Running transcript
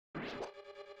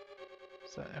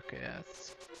So, okay,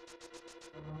 that's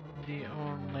the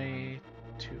only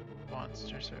two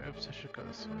monsters. Or, oops, I should go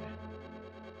this way.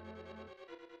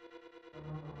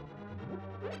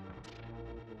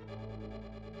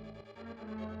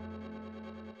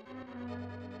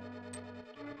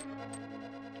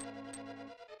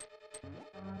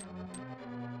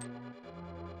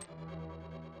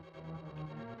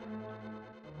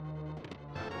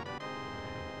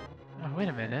 Oh, wait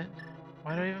a minute.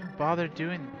 Why do I even bother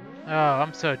doing... Oh,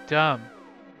 I'm so dumb.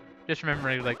 Just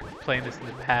remembering, like, playing this in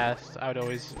the past, I would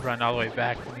always run all the way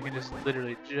back, and you can just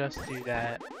literally just do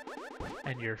that,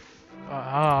 and you're...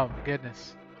 oh, my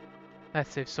goodness. That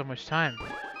saves so much time.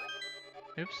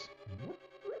 Oops.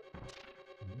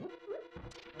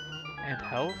 And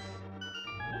health.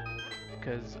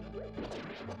 Because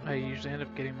I usually end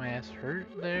up getting my ass hurt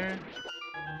there.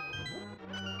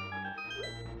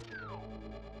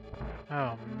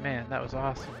 Oh man, that was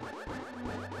awesome.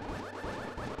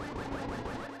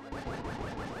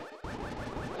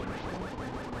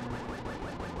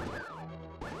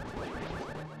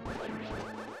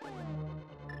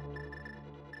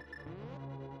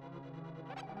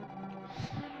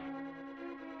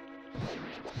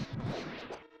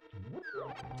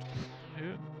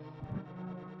 Ooh.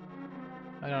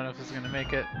 I don't know if this is gonna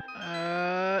make it.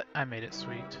 I made it,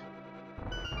 sweet.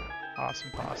 Awesome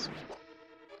possum.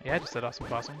 Yeah, I just said awesome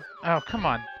possum. Oh, come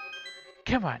on.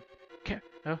 Come on.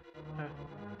 Oh.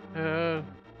 Oh.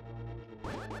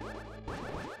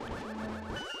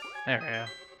 There we go.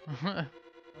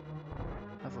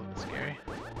 That's a little bit scary.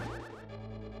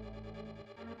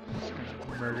 Just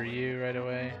gonna murder you right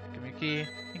away. Give me a key.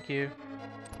 Thank you.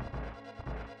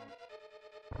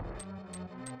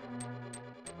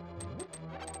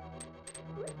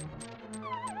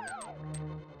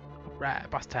 Right,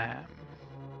 boss time.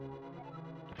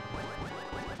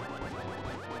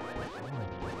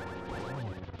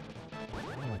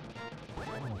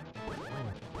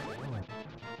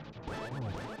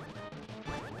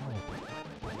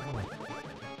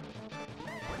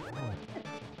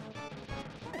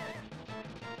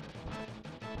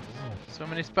 So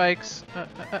many spikes.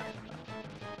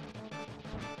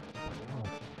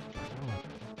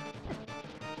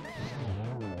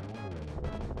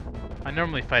 I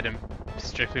normally fight him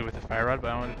strictly with a fire rod,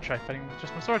 but I wanted to try fighting with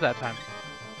just my sword that time.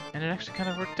 And it actually kind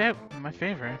of worked out in my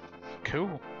favor.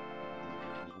 Cool.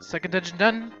 Second dungeon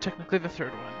done, technically the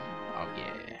third one. Oh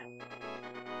yeah.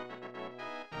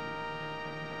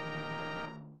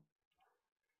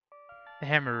 The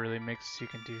hammer really makes you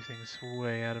can do things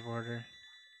way out of order.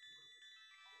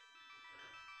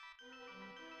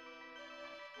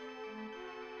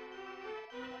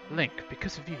 Link,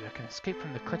 because of you, I can escape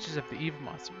from the clutches of the evil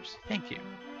monsters. Thank you.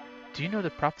 Do you know the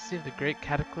prophecy of the Great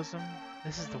Cataclysm?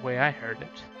 This is the way I heard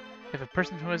it. If a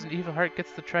person who has an evil heart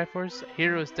gets the Triforce, a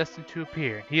hero is destined to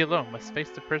appear, and he alone must face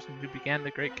the person who began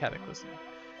the Great Cataclysm.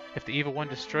 If the evil one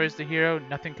destroys the hero,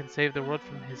 nothing can save the world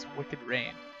from his wicked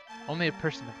reign. Only a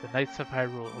person of the Knights of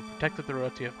Hyrule who protected the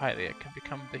royalty of Hylia can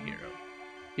become the hero.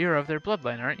 You're of their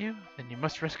bloodline, aren't you? Then you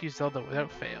must rescue Zelda without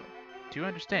fail. Do you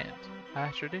understand?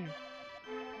 I sure do.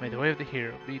 May the way of the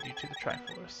hero lead you to the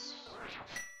Triforce.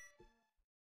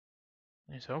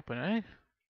 It's open, eh?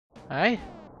 Aye?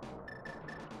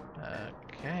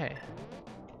 Okay.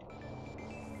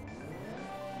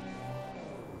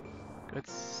 Good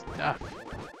stuff.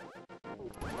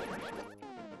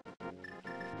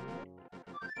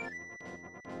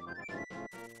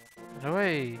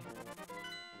 Away!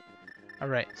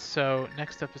 Alright, so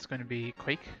next up is going to be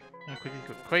Quake. I'm gonna quickly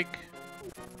go Quake.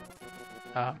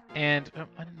 And oh,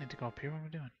 I didn't need to go up here. What am I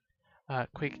doing?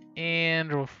 Quake,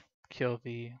 and we'll kill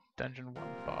the Dungeon 1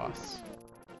 boss.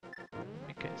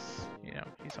 Because, you know,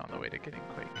 he's on the way to getting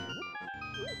Quake.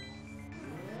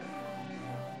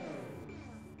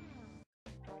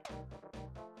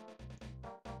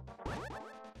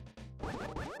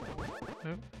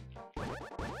 Oop.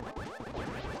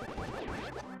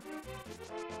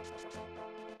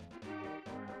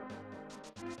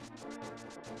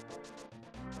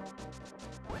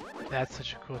 That's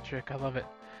such a cool trick. I love it.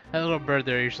 That little bird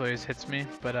there usually always hits me,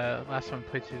 but last time I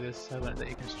played through this, I learned that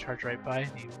you can just charge right by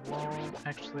and he won't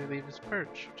actually leave his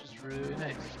perch, which is really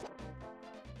nice.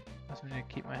 Allows me to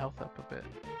keep my health up a bit.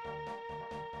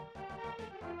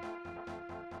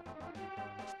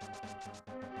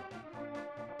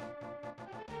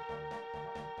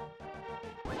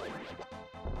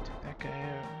 Take that guy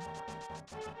out.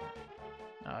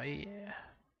 Oh yeah.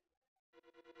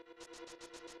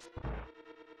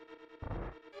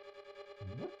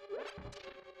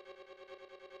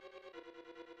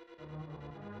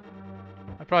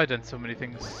 I've probably done so many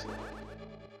things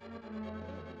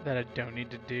that I don't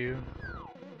need to do.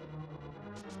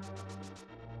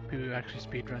 people who actually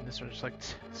speedrun this are just like,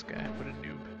 this guy, what a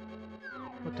noob.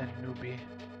 What a newbie.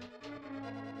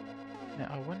 Now,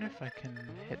 I wonder if I can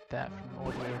hit that from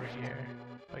all the way over here.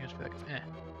 I can just be like, eh.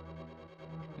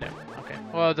 No, okay.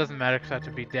 Well, it doesn't matter because I have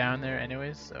to be down there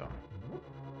anyways, so.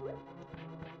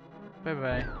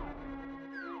 Bye-bye.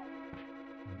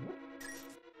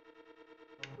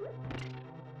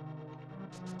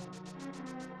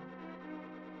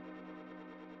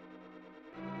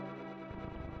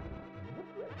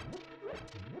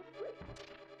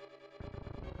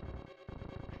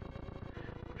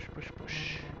 Push, push,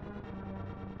 push.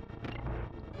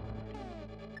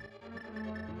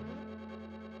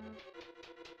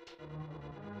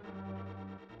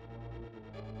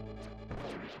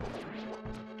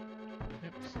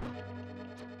 Oops.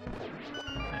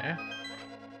 There.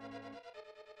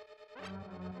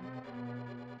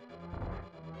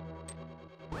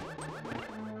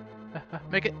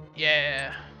 Make it!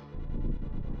 Yeah!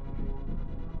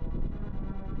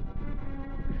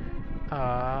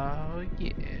 Oh,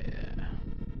 yeah.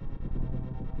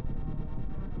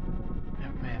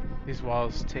 Oh man, these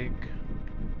walls take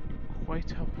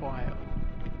quite a while.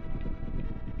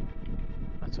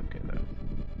 That's okay though.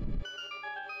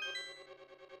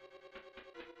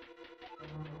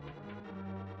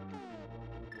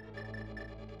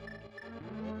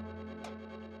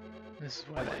 This is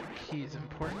why that key is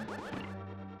important.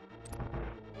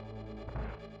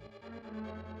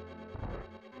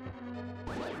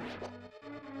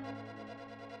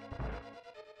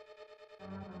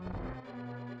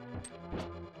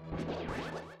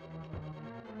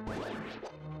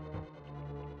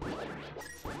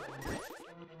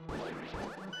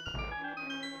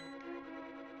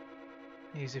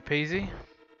 Easy peasy.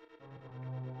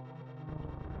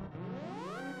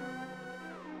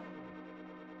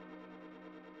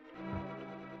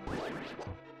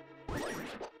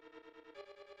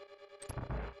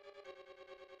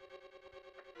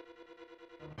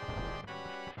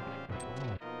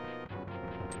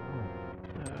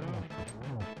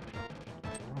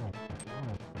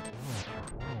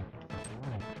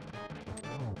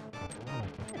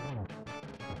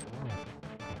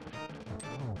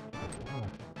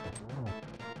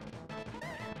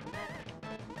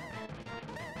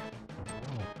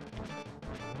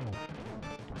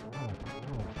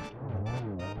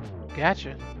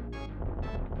 Gotcha.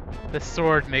 The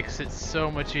sword makes it so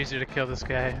much easier to kill this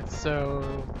guy. It's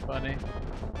so funny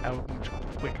how much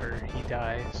quicker he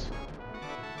dies.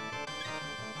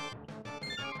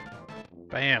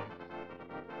 Bam.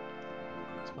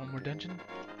 That's one more dungeon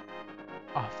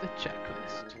off the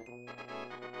checklist.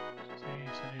 So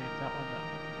that one,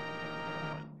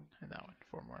 and that one.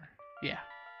 4 more. Yeah.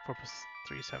 4 plus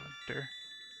 3, 7. Dur.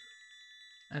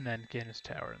 And then Ganon's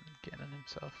tower and Ganon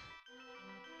himself.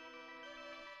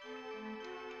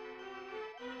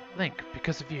 Link,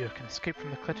 because of you, I can escape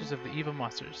from the clutches of the evil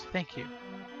monsters. Thank you.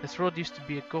 This world used to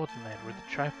be a golden land where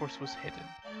the Triforce was hidden,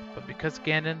 but because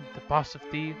Ganon, the boss of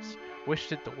thieves,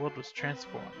 wished it, the world was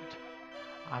transformed.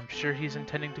 I'm sure he's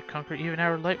intending to conquer even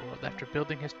our light world after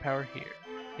building his power here.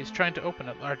 He's trying to open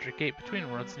a larger gate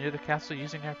between worlds near the castle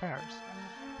using our powers.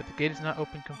 But the gate is not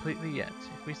open completely yet.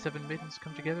 If we 7 maidens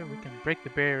come together, we can break the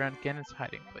barrier around Ganon's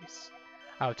hiding place.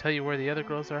 I will tell you where the other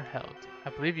girls are held. I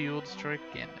believe you will destroy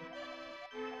Ganon.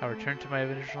 I'll return to my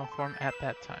original form at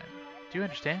that time. Do you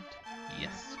understand?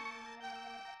 Yes.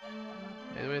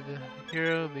 May the way the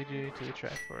hero lead you to the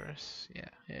Triforce.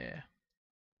 Yeah.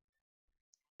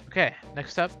 Okay,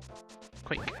 next up,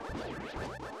 Quake.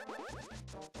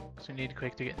 So we need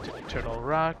Quake to get into Turtle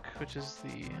Rock, which is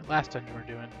the last dungeon we're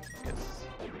doing, because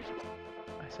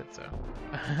I said so.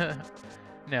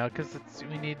 No, because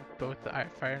we need both the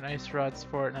fire and ice rods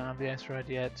for it, not have the ice rod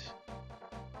yet.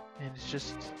 And it's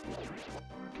just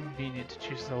convenient to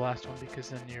choose the last one because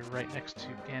then you're right next to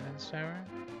Ganon's tower.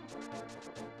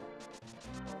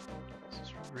 This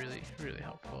is really, really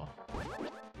helpful.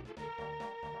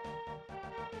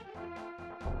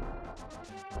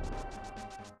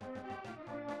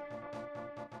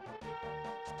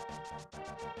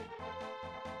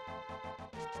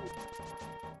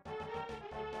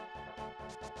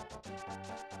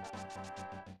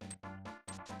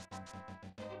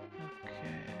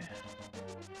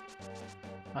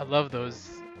 I love those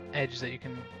edges that you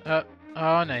can. Oh,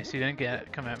 nice! You didn't get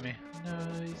it. Come at me.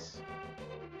 Nice.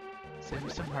 Save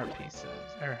me some heart pieces,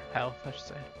 or health, I should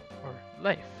say, or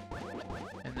life.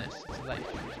 In this, it's life.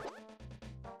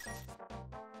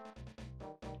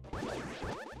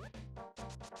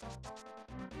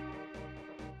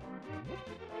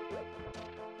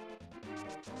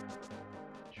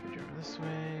 Should we go over this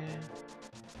way?